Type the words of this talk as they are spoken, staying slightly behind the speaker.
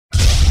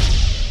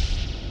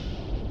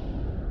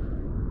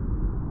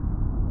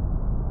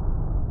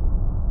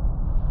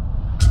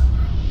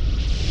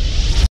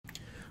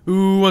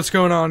Ooh, what's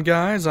going on,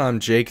 guys? I'm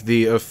Jake,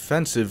 the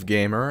offensive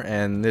gamer,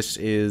 and this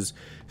is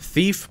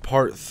Thief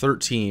Part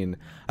 13.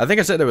 I think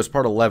I said it was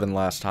Part 11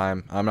 last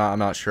time. I'm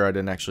not sure. I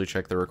didn't actually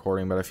check the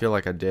recording, but I feel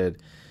like I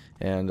did.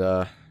 And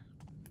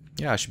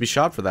yeah, I should be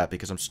shot for that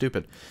because I'm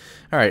stupid.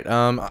 All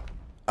right.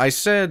 I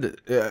said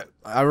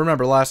I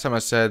remember last time I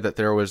said that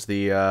there was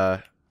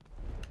the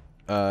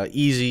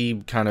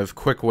easy kind of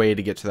quick way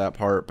to get to that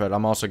part, but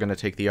I'm also going to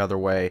take the other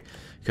way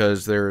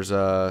because there's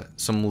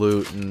some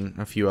loot and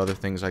a few other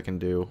things I can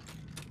do.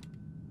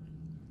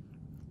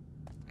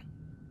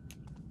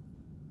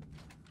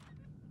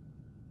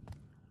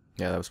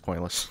 Yeah, that was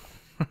pointless.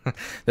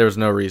 There was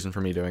no reason for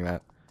me doing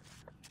that.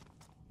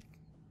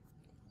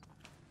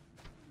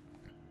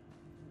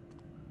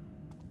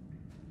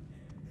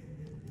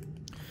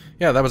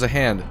 Yeah, that was a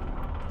hand.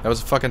 That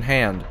was a fucking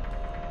hand.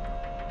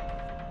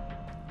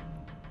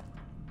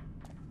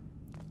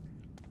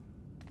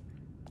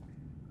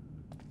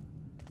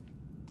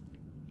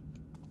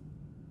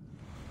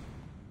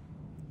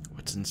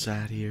 What's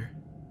inside here?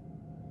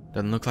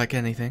 Doesn't look like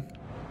anything.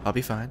 I'll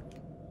be fine.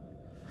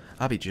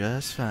 I'll be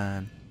just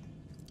fine.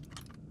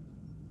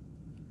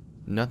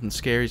 Nothing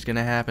scary's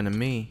gonna happen to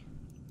me.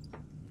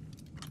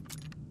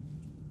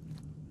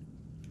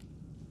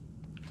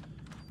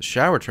 The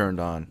shower turned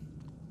on.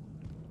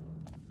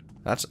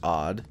 That's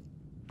odd.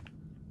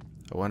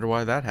 I wonder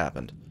why that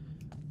happened.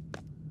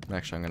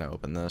 Actually, I'm gonna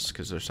open this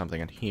because there's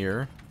something in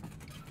here.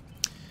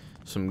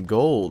 Some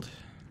gold.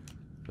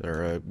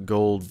 Or a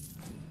gold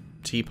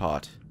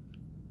teapot.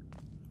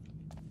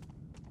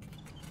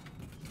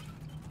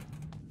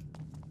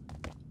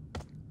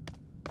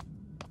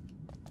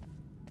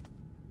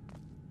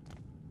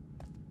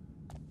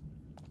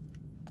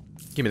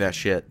 Give me that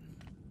shit.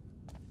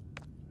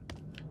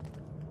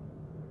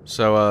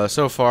 So,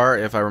 so far,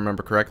 if I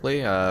remember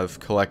correctly, I've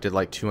collected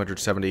like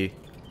 270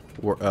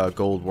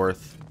 gold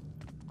worth.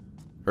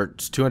 Or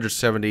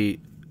 270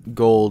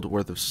 gold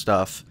worth of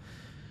stuff.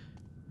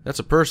 That's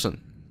a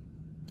person.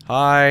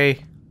 Hi.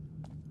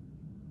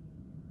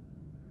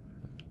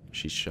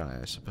 She's shy,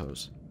 I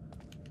suppose.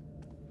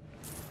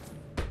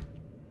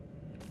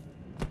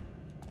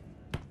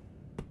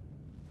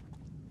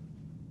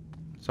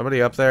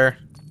 Somebody up there?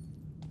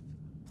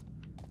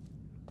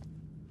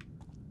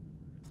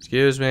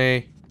 Excuse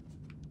me.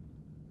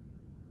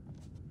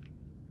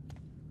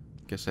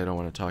 Guess I don't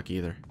want to talk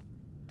either.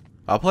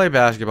 I'll play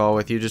basketball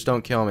with you, just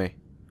don't kill me.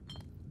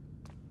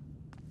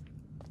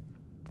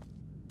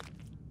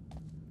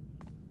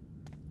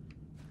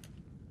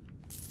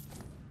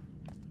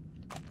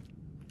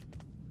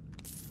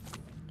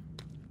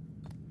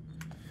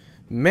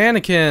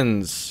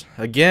 Mannequins!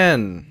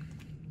 Again!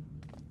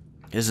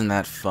 Isn't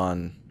that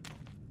fun?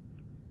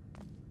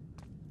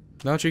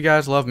 Don't you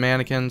guys love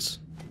mannequins?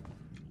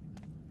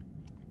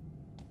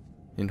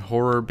 In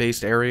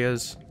horror-based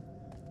areas?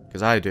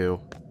 Because I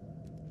do.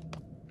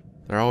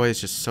 They're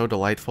always just so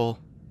delightful.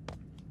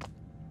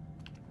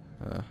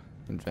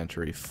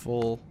 Inventory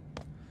full.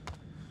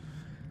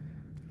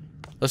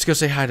 Let's go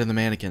say hi to the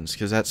mannequins,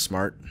 because that's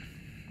smart.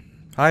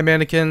 Hi,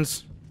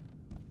 mannequins.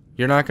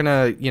 You're not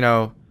gonna, you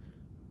know,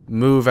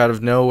 move out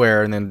of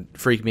nowhere and then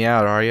freak me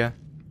out, are you?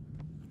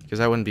 Because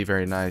that wouldn't be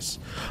very nice.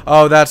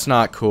 Oh, that's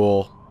not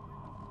cool.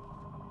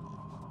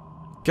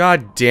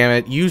 God damn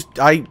it.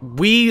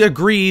 We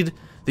agreed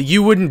that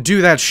you wouldn't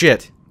do that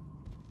shit.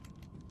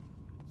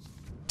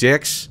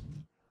 Dicks.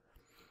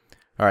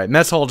 Alright,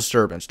 mess hall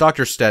disturbance.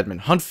 Dr.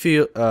 Stedman.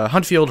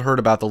 Huntfield heard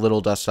about the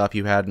little dust-up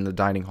you had in the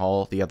dining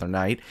hall the other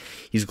night.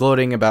 He's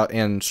gloating about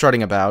and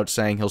strutting about,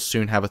 saying he'll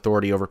soon have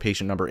authority over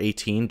patient number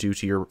 18 due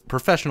to your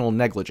professional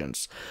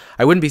negligence.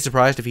 I wouldn't be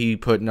surprised if he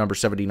put number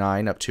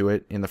 79 up to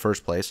it in the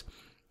first place.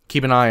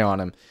 Keep an eye on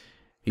him.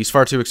 He's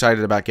far too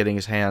excited about getting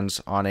his hands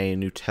on a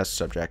new test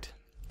subject.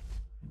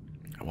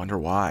 I wonder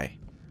why.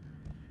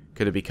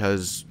 Could it be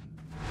because...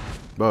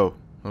 Whoa,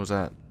 what was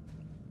that?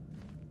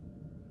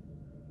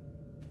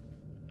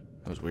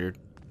 That was weird.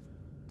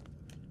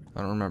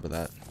 I don't remember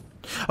that.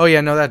 Oh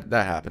yeah, no, that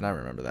happened. I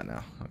remember that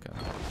now. Okay.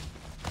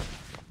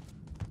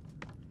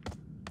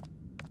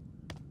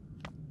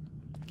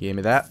 Give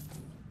me that.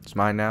 It's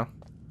mine now.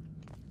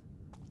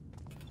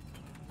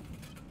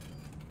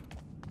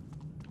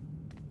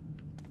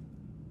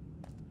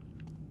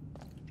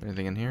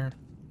 Anything in here?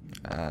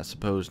 I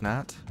suppose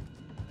not.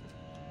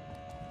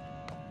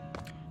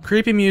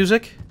 Creepy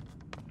music.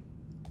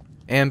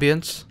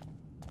 Ambience.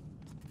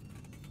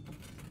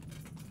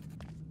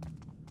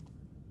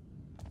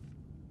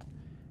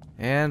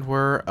 And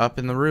we're up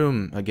in the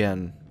room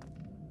again.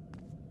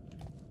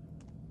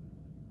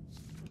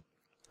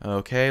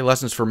 Okay,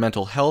 lessons for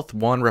mental health.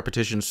 1,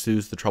 repetition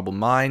soothes the troubled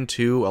mind.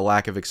 2, a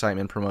lack of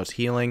excitement promotes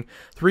healing.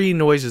 3,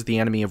 noise is the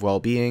enemy of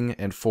well-being.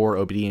 And 4,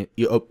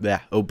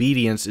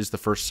 obedience is the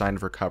first sign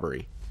of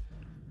recovery.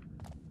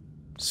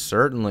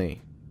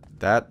 Certainly.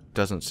 That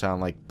doesn't sound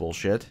like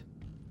bullshit.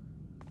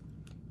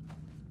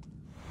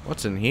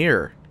 What's in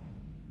here?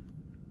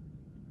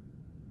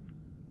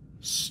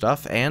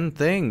 Stuff and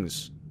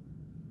things.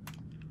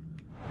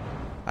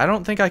 I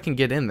don't think I can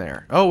get in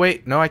there. Oh,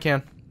 wait. No, I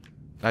can.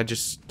 I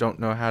just don't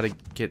know how to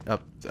get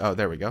up. Oh,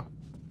 there we go.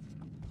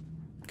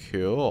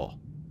 Cool.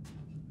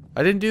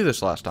 I didn't do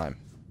this last time.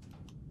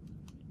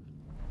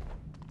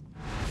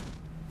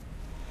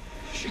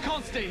 She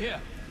can't stay here.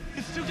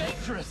 It's too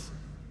dangerous.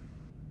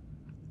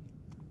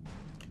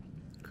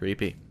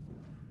 Creepy.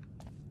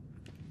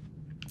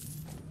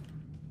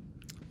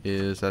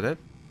 Is that it?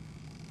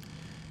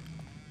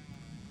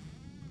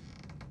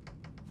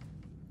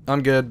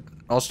 I'm good.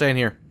 I'll stay in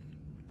here.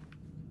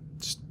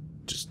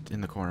 Just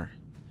in the corner.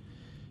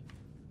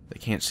 They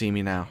can't see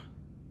me now.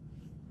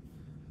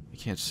 They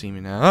can't see me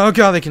now. Oh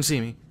god, they can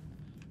see me.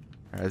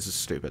 Alright, this is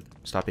stupid.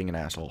 Stop being an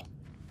asshole.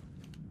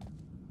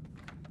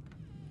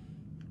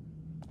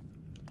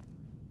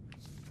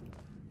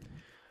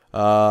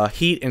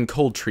 Heat and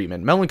cold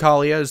treatment.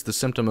 Melancholia is the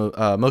symptom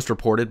most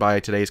reported by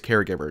today's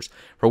caregivers,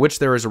 for which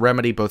there is a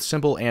remedy both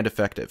simple and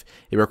effective.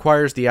 It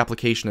requires the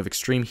application of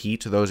extreme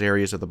heat to those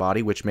areas of the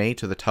body which may,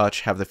 to the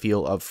touch, have the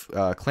feel of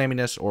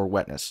clamminess or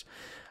wetness.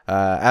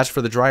 As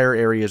for the drier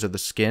areas of the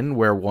skin,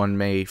 where one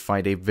may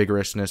find a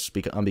vigorousness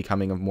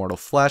unbecoming of mortal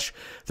flesh,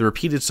 the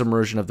repeated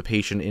submersion of the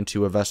patient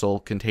into a vessel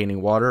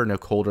containing water no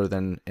colder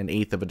than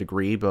 1/8 of a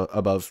degree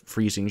above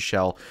freezing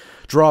shall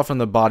draw from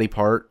the body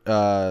part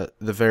the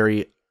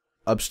very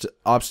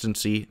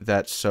obstinacy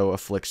that so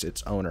afflicts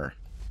its owner.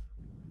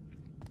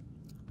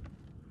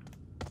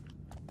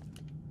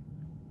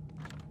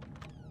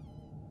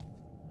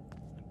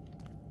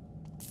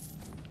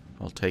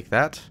 I'll take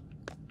that.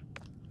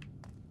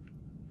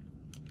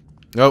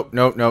 Nope,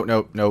 nope, nope,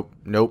 nope, nope,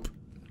 nope,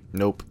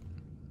 nope.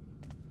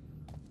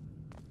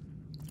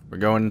 We're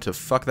going to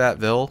fuck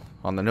thatville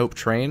on the nope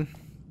train.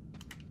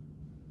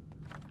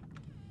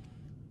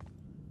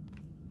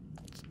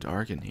 It's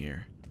dark in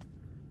here.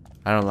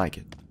 I don't like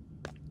it.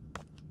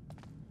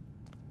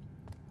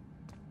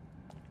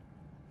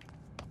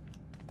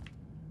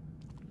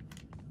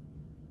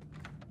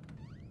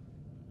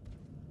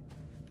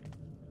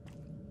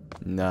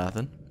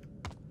 Nothing.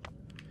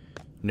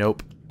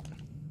 Nope.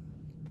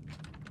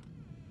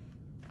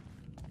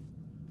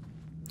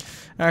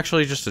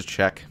 Actually, just a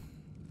check.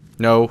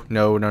 No,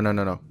 no, no, no,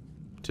 no, no.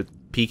 To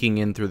peeking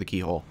in through the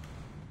keyhole.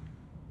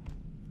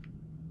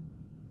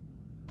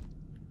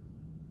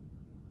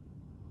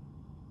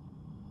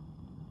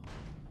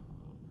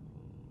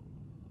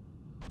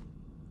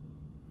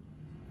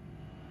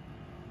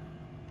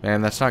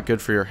 Man, that's not good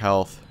for your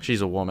health.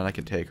 She's a woman. I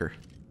can take her.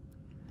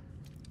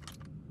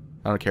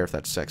 I don't care if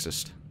that's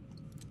sexist.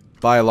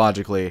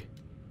 Biologically,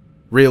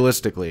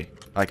 realistically,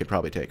 I could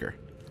probably take her.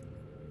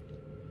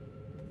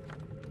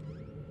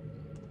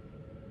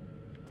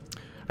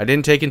 I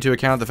didn't take into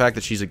account the fact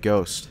that she's a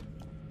ghost.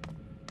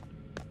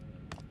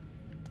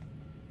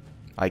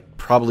 I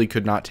probably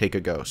could not take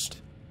a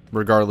ghost,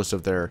 regardless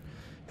of their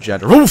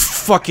gender. Oh,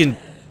 fucking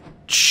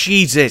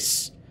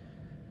Jesus!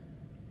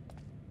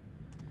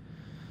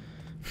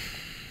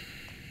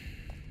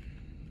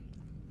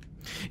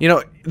 You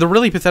know, the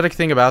really pathetic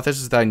thing about this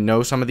is that I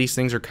know some of these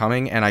things are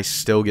coming, and I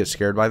still get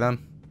scared by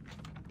them.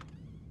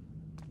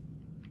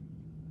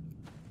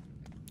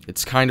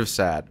 It's kind of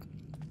sad.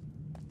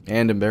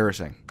 And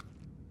embarrassing.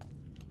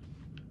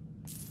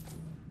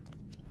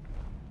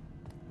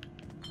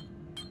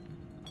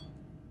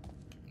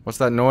 What's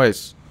that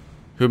noise?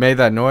 Who made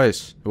that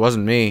noise? It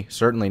wasn't me.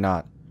 Certainly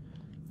not.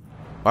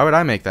 Why would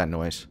I make that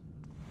noise?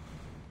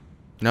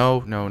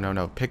 No, no, no,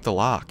 no. Pick the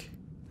lock.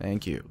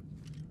 Thank you.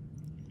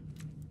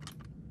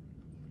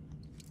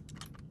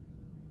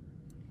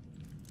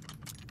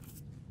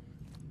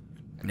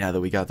 Now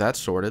that we got that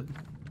sorted.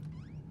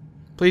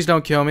 Please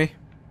don't kill me.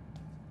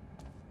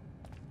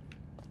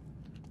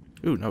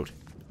 Ooh, note.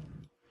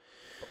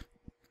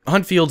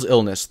 Huntfield's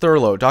illness.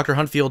 Thurlow. Dr.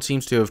 Huntfield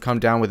seems to have come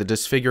down with a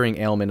disfiguring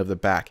ailment of the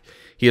back.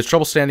 He has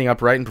trouble standing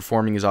upright and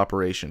performing his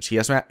operations. He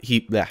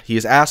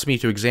has asked me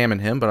to examine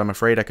him, but I'm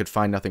afraid I could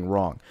find nothing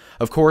wrong.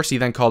 Of course, he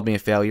then called me a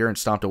failure and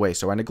stomped away,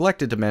 so I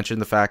neglected to mention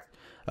the fact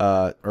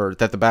or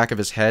that the back of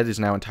his head is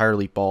now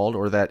entirely bald,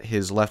 or that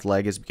his left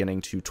leg is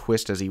beginning to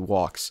twist as he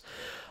walks.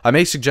 I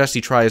may suggest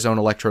he try his own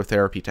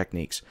electrotherapy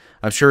techniques.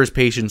 I'm sure his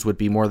patients would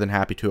be more than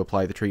happy to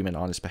apply the treatment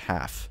on his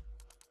behalf.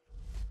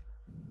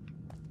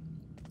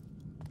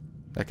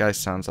 That guy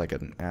sounds like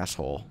an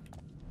asshole.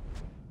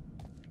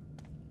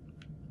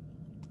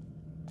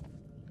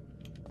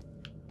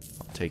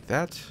 I'll take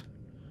that.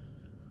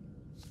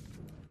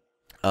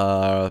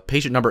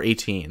 Patient number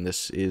 18.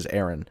 This is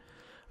Aaron.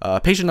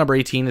 Patient number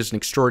 18 is an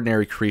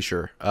extraordinary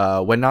creature.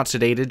 When not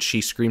sedated, she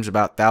screams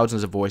about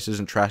thousands of voices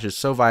and thrashes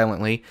so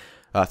violently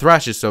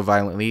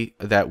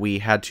that we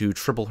had to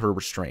triple her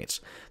restraints.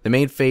 The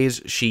main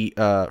phrase she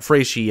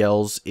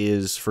yells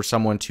is for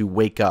someone to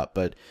wake up,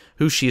 but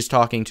who she is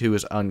talking to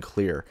is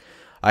unclear.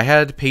 I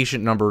had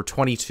patient number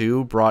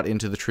 22 brought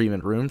into the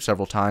treatment room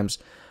several times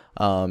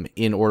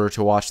in order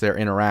to watch their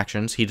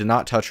interactions. He did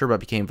not touch her,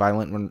 but became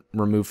violent when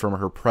removed from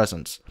her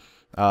presence.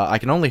 I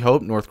can only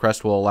hope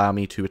Northcrest will allow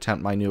me to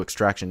attempt my new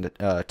extraction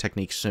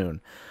technique soon.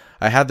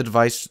 I had the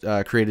device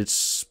created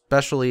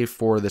specially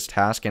for this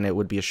task, and it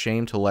would be a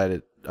shame to let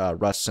it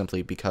rust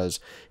simply because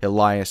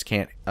Elias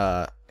can't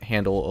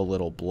handle a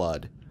little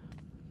blood.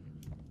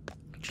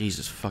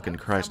 Jesus fucking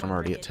Christ, I'm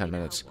already at 10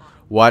 minutes.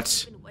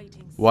 What?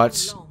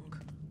 What?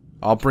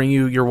 I'll bring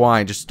you your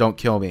wine, just don't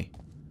kill me.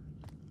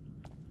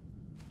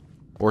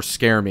 Or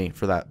scare me,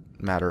 for that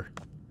matter.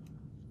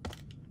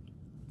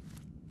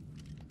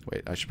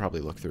 Wait, I should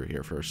probably look through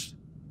here first.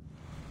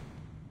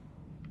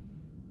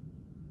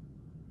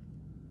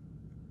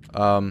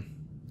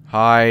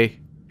 Hi.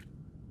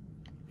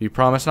 You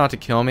promise not to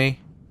kill me?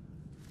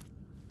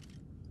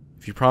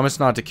 If you promise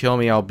not to kill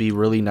me, I'll be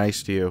really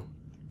nice to you.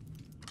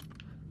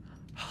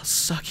 I'll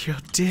suck your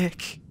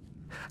dick.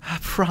 I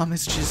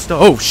promise just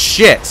don't. Oh,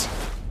 shit!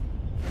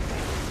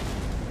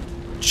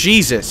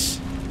 Jesus.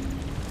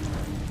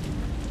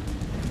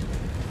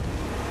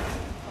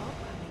 Fog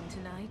coming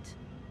tonight.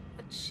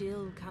 A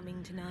chill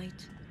coming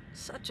tonight.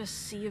 Such a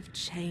sea of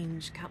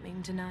change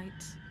coming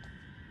tonight.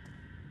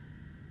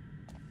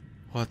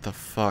 What the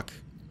fuck?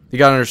 You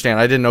gotta understand,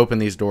 I didn't open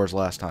these doors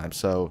last time,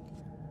 so...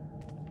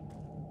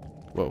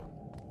 Whoa.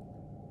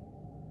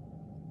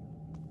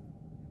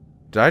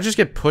 Did I just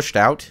get pushed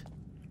out?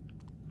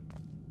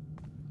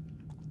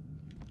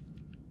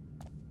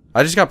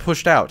 I just got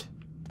pushed out.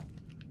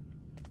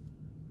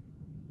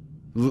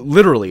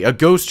 Literally, a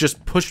ghost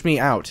just pushed me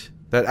out.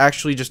 That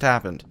actually just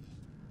happened.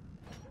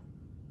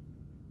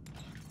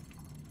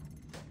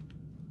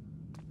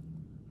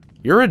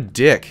 You're a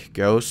dick,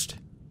 ghost.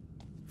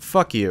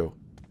 Fuck you.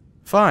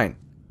 Fine.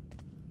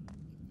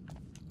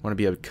 Want to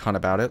be a cunt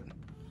about it?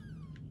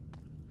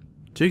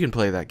 So you can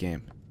play that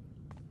game.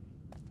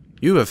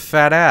 You have a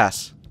fat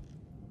ass.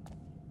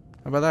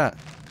 How about that?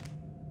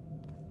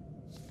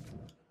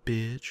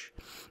 Bitch.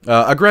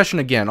 Aggression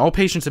again. All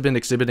patients have been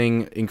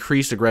exhibiting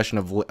increased aggression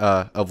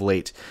of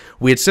late.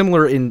 We had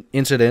similar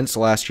incidents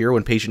last year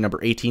when patient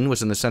number 18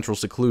 was in the central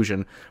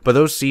seclusion, but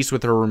those ceased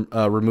with her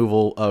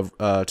removal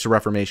to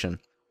reformation.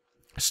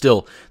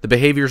 Still, the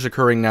behaviors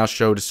occurring now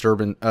show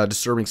disturbing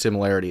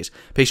similarities.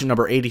 Patient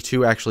number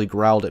 82 actually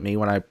growled at me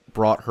when I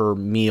brought her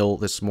meal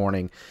this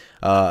morning.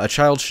 A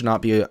child should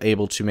not be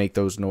able to make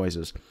those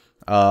noises.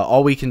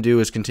 All we can do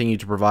is continue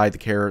to provide the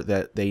care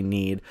that they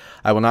need.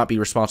 I will not be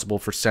responsible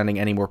for sending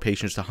any more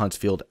patients to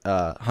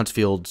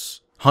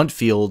Huntfield's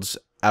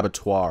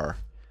abattoir.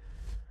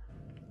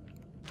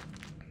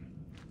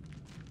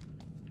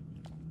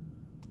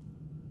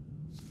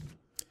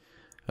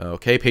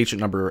 Okay,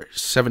 patient number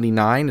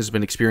 79 has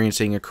been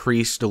experiencing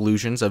increased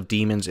delusions of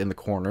demons in the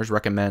corners.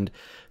 Recommend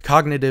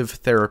cognitive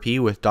therapy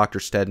with Dr.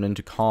 Stedman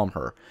to calm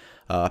her.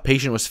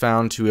 Patient was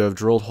found to have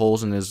drilled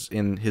holes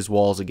in his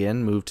walls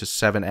again, moved to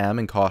 7M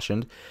and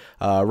cautioned.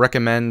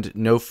 Recommend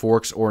no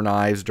forks or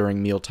knives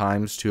during meal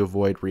times to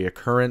avoid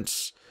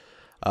reoccurrence.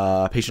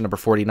 Patient number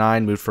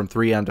 49 moved from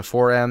 3M to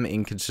 4M.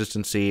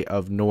 Inconsistency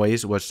of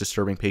noise was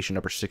disturbing patient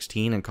number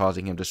 16 and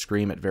causing him to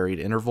scream at varied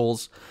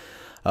intervals.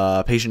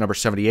 Patient number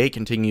 78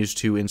 continues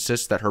to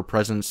insist that her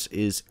presence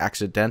is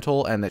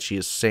accidental and that she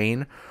is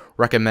sane.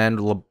 Recommend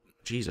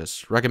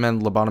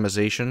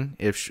lobotomization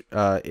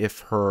if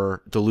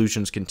her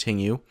delusions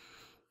continue.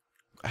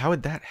 How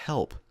would that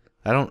help?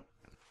 I don't...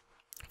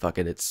 Fuck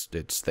it, it's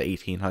the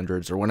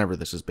 1800s or whenever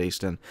this is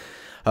based in.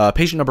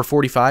 Patient number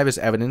 45 is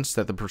evidence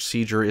that the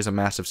procedure is a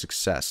massive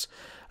success.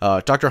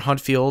 Dr.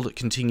 Huntfield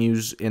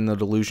continues in the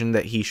delusion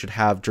that he should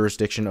have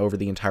jurisdiction over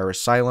the entire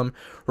asylum.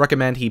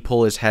 Recommend he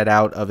pull his head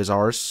out of his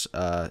arse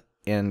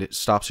and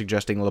stop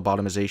suggesting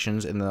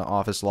lobotomizations in the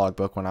office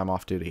logbook when I'm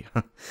off duty.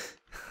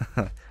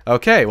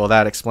 Okay, well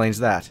that explains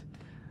that.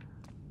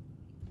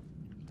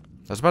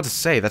 I was about to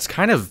say, that's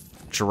kind of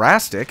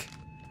drastic.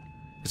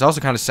 It's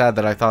also kind of sad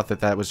that I thought that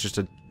that was just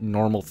a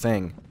normal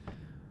thing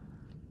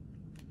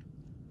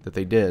that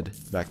they did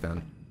back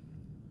then.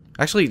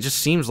 Actually, it just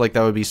seems like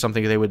that would be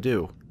something they would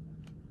do.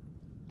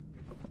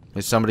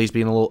 If somebody's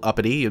being a little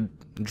uppity,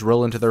 you'd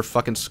drill into their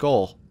fucking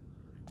skull.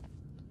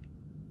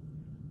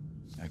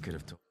 I could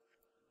have told.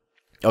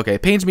 Okay,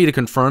 it pains me to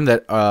confirm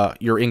that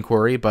your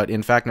inquiry, but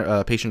in fact,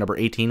 patient number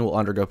 18 will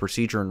undergo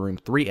procedure in room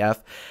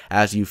 3F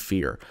as you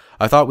fear.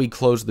 I thought we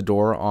closed the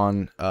door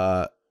on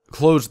that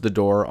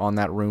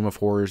room of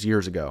horrors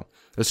years ago.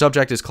 The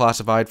subject is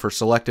classified for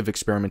selective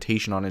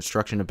experimentation on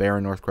instruction of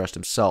Baron Northcrest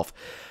himself.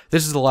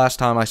 This is the last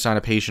time I sign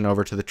a patient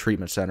over to the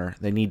treatment center.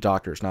 They need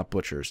doctors, not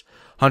butchers.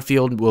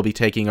 Huntfield will be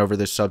taking over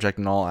this subject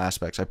in all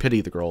aspects. I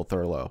pity the girl,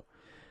 Thurlow.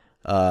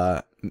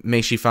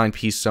 May she find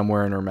peace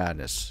somewhere in her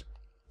madness.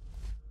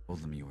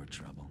 Told them you were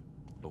trouble,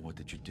 but what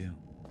did you do?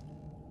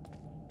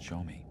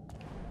 Show me.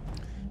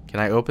 Can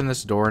I open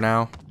this door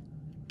now?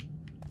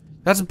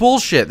 That's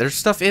bullshit. There's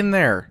stuff in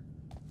there.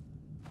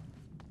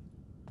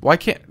 Why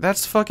can't...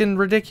 That's fucking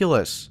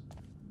ridiculous.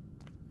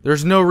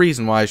 There's no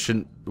reason why I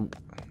shouldn't...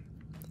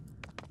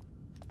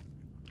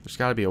 There's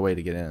gotta be a way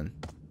to get in.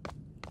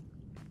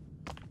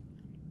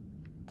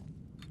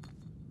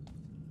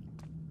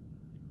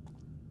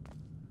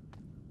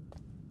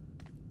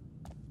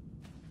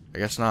 I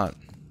guess not.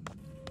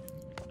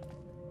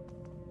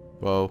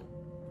 Whoa.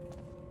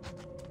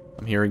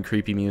 I'm hearing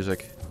creepy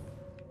music.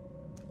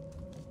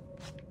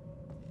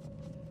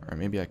 Or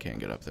maybe I can't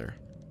get up there.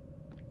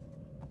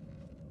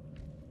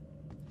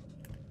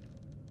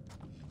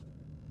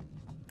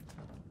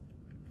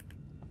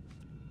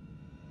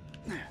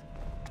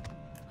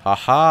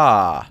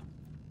 Haha.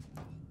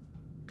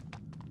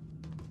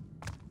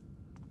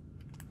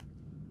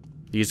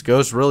 These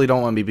ghosts really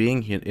don't want me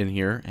being in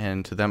here,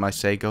 and to them I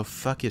say, go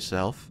fuck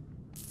yourself.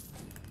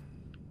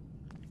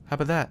 How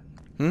about that?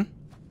 Hmm?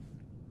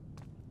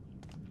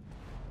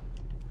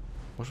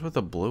 What's with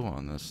the blue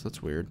on this?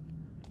 That's weird.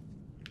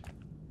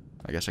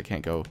 I guess I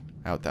can't go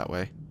out that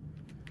way.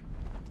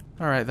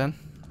 Alright then.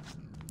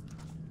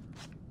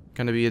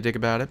 Gonna be a dick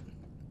about it.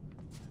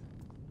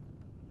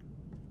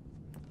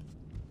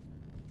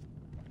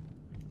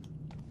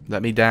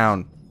 Let me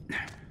down.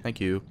 Thank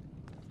you.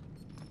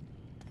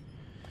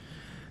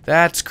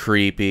 That's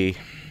creepy.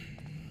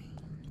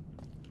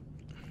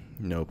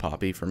 No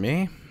poppy for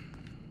me.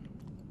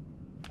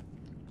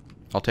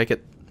 I'll take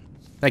it.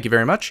 Thank you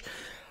very much.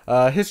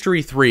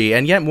 History 3.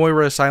 And yet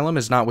Moira Asylum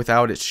is not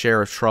without its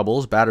share of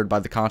troubles. Battered by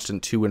the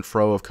constant to and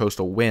fro of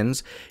coastal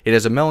winds, it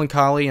has a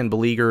melancholy and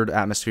beleaguered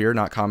atmosphere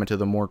not common to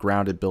the more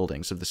grounded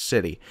buildings of the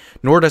city.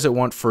 Nor does it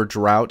want for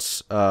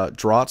draughts,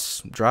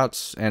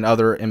 and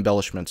other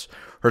embellishments.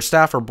 Her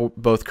staff are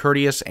both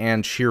courteous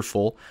and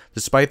cheerful,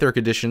 despite their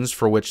conditions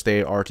for which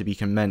they are to be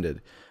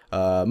commended.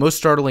 Most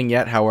startling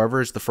yet, however,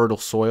 is the fertile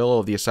soil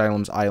of the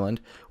asylum's island,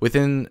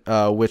 within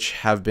which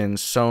have been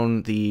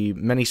sown the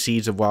many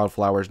seeds of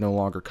wildflowers no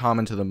longer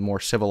common to the more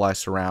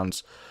civilized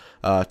surrounds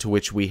to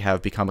which we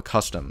have become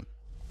accustomed.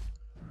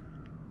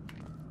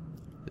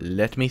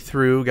 Let me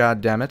through,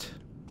 goddammit.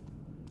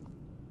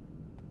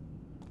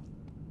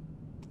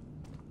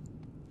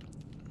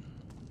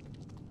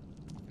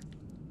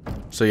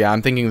 So yeah,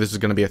 I'm thinking this is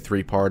going to be a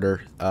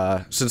 3-parter.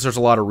 Since there's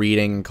a lot of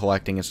reading and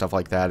collecting and stuff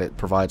like that, it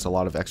provides a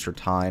lot of extra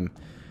time.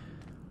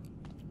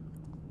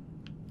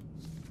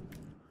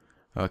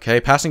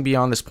 Okay, passing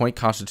beyond this point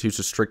constitutes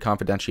a strict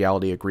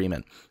confidentiality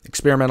agreement.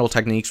 Experimental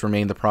techniques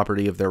remain the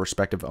property of their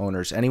respective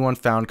owners. Anyone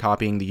found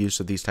copying the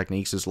use of these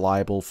techniques is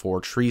liable for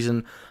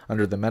treason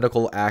under the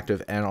Medical Act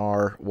of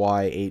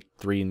NRY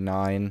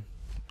 839.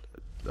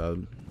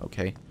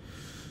 Okay.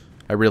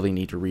 I really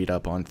need to read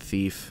up on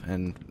Thief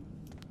and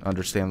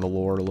understand the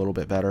lore a little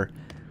bit better.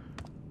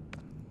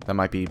 That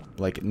might be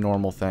like a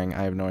normal thing.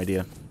 I have no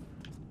idea.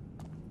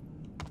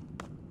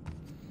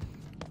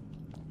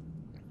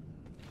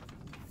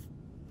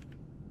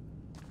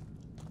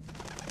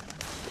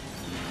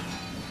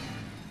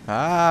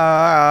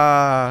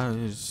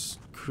 These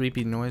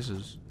creepy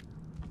noises.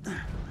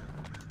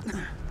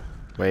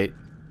 Wait,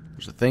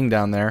 there's a thing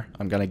down there.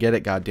 I'm gonna get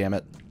it,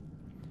 goddammit.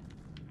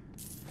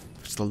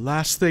 If it's the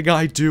last thing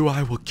I do,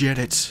 I will get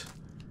it.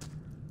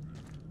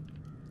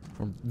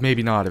 Or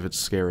maybe not if it's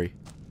scary.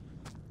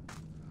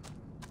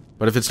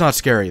 But if it's not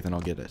scary, then I'll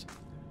get it.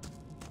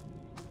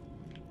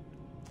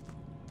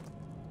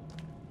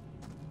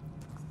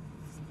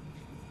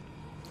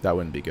 That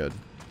wouldn't be good.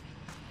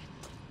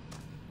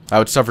 I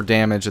would suffer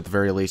damage at the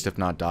very least, if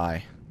not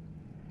die.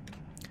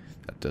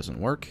 That doesn't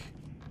work.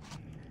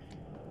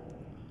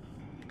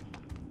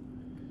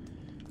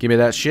 Give me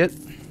that shit.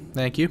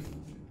 Thank you.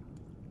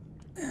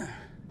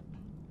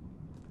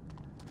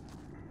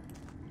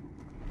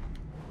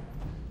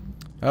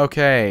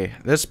 Okay,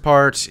 this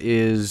part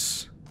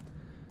is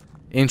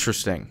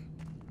interesting,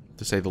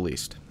 to say the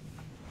least.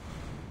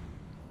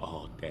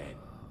 All dead.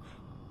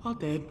 All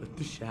dead but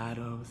the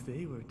shadows.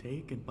 They were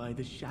taken by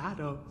the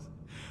shadows.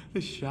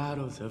 The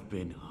shadows have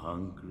been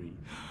hungry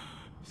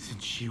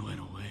since she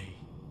went away.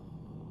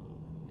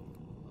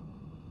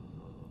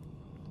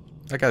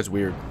 That guy's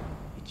weird.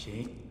 Hey,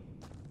 Jake.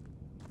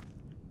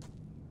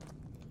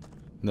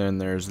 Then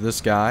there's this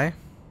guy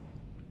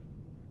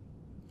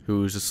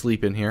who's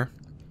asleep in here.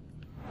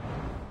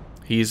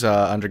 He's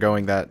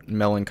undergoing that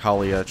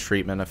melancholia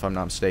treatment, if I'm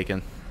not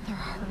mistaken. They're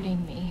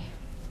hurting me.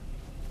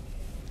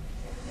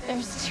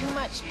 There's too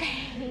much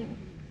pain.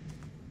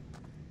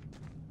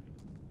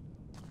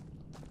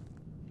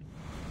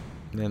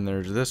 Then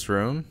there's this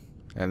room,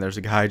 and there's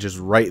a guy just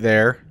right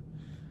there.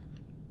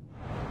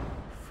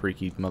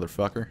 Freaky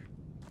motherfucker.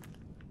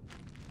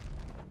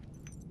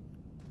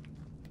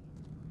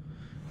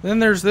 Then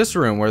there's this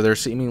room where there's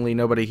seemingly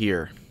nobody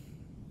here.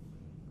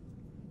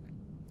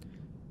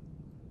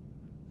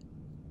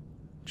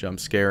 Jump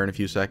scare in a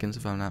few seconds,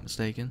 if I'm not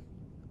mistaken.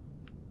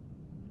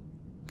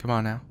 Come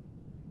on now.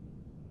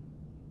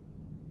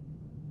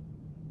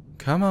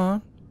 Come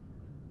on.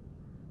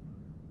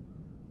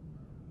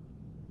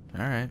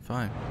 Alright,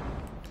 fine.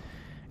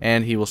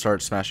 And he will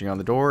start smashing on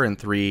the door in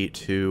 3,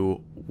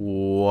 2,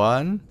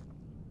 1.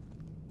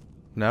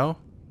 No?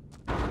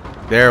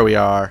 There we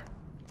are.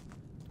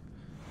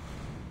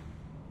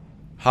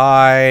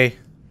 Hi.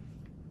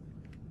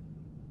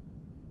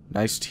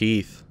 Nice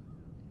teeth.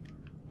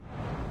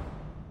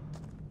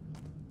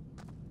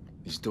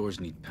 These doors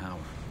need power.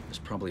 There's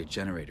probably a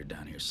generator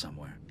down here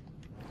somewhere.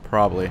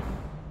 Probably.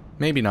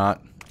 Maybe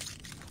not.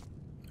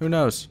 Who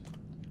knows?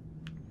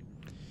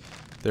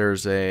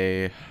 There's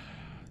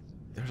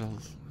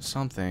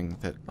something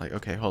that, like,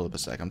 okay, hold up a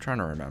sec. I'm trying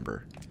to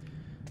remember.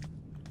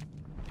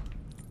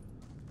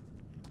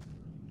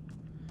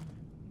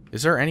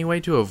 Is there any way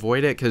to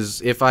avoid it?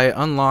 Because if I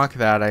unlock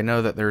that, I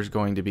know that there's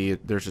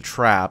a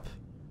trap.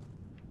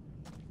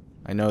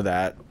 I know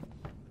that.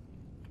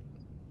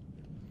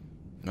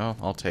 No,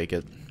 I'll take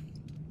it.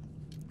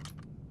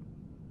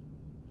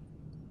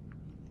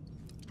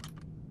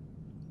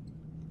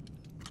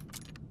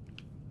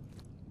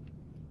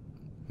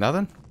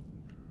 Nothing?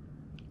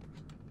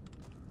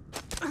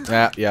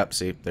 Ah, yep,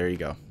 see, there you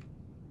go.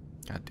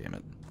 God damn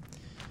it.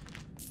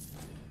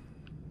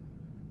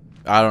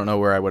 I don't know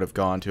where I would have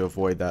gone to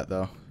avoid that,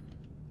 though.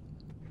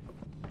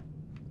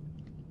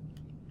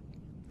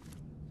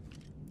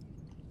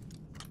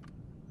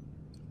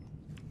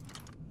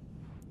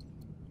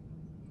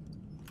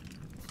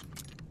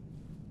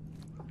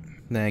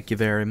 Thank you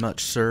very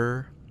much,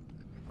 sir.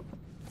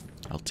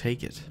 I'll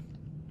take it.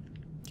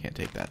 Can't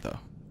take that, though.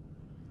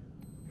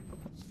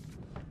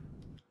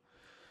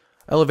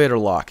 Elevator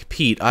lock.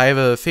 Pete, I have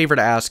a favor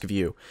to ask of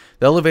you.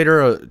 The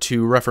elevator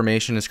to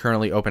Reformation is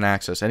currently open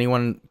access.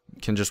 Anyone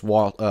can just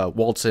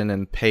waltz in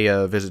and pay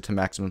a visit to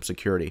maximum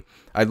security.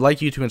 I'd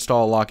like you to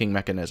install a locking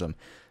mechanism.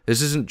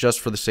 This isn't just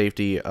for the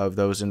safety of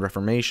those in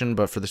Reformation,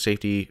 but for the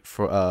safety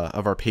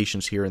of our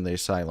patients here in the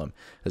asylum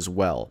as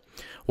well.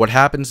 What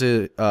happens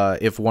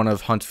if one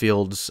of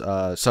Huntfield's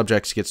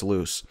subjects gets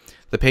loose?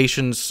 The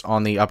patients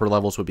on the upper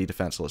levels would be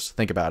defenseless.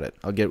 Think about it.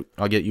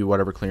 I'll get you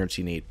whatever clearance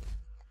you need.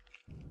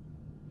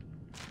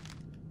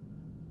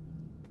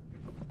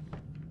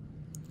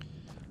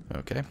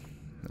 Okay,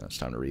 now it's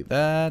time to read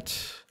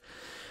that.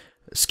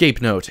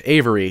 Escape note.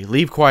 Avery,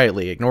 leave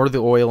quietly. Ignore the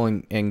oil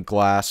and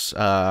glass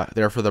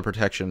there for the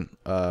protection,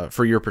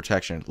 for your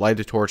protection. Light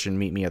a torch and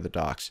meet me at the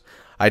docks.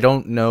 I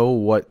don't know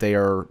what they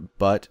are,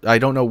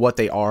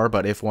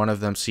 but if one of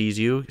them sees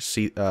you,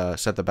 set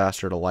the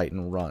bastard alight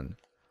and run.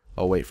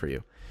 I'll wait for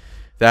you.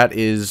 That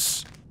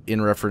is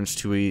in reference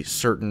to a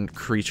certain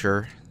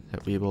creature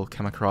that we will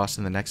come across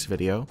in the next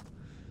video.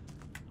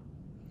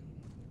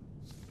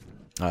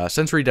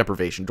 Sensory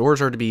deprivation.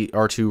 Doors are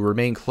to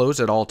remain closed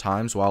at all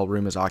times while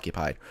room is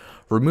occupied.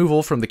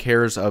 Removal from the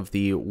cares of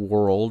the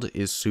world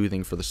is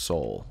soothing for the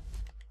soul.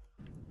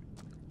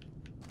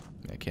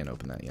 I can't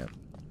open that yet.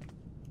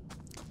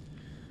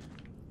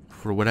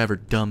 For whatever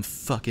dumb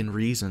fucking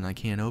reason, I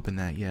can't open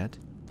that yet.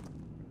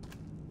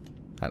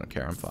 I don't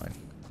care, I'm fine.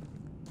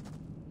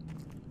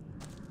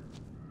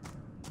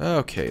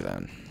 Okay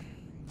then.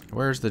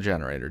 Where's the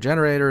generator?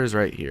 Generator is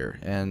right here,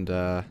 and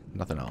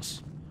nothing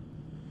else.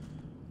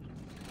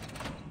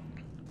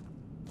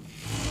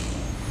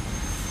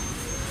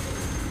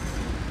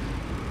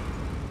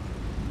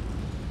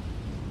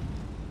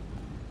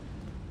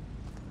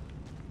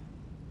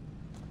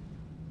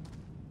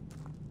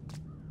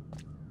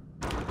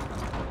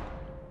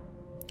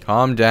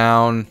 Calm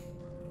down.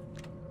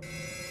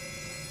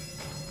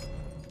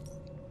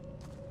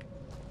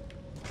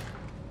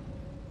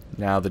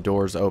 Now the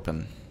door's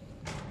open.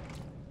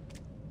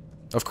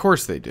 Of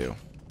course they do.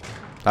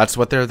 That's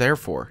what they're there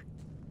for.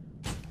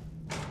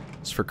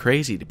 It's for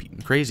crazy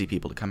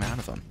people to come out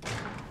of them.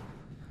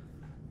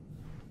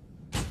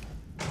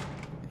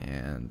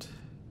 And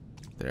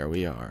there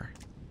we are.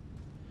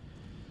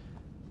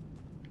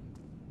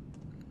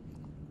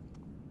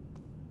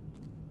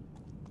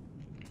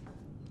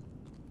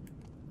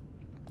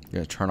 I'm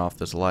gonna turn off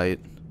this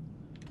light.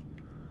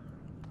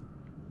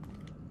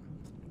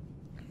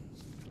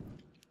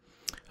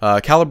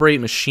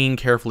 Calibrate machine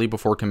carefully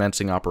before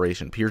commencing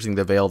operation. Piercing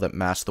the veil that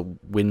masks the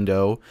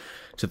window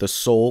to the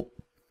soul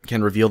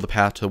can reveal the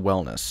path to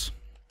wellness.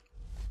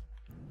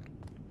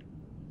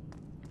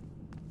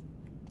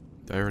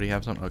 Do I already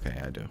have some?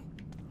 Okay, I do.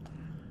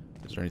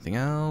 Is there anything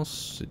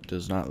else? It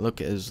does not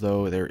look as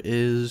though there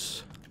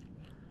is.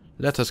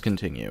 Let us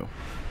continue.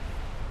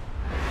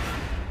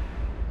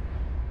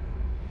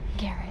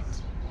 Garrett,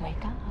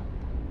 wake up.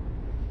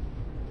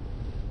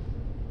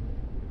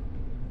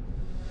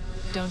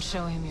 Don't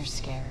show him you're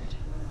scared.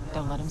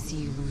 Don't let him see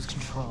you lose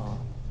control.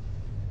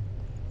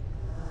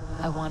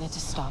 I wanted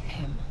to stop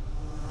him.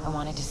 I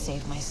wanted to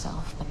save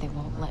myself, but they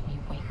won't let me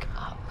wake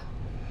up.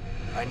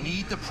 I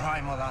need the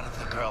primal out of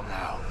the girl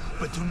now,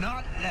 but do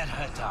not let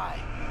her die,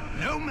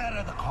 no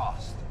matter the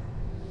cost.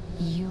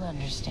 You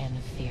understand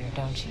the fear,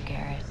 don't you,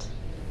 Garrett?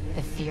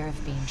 The fear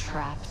of being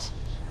trapped,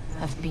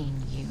 of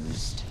being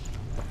used.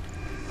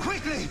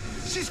 Quickly!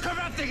 She's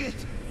corrupting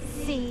it!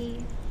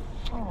 See?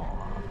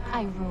 Oh,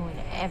 I ruin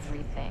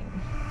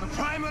everything. The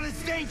primal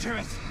is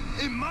dangerous!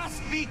 It must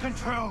be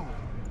controlled!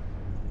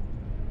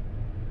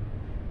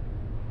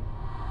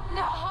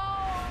 No!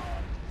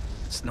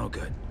 It's no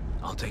good.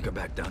 I'll take her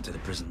back down to the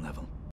prison level.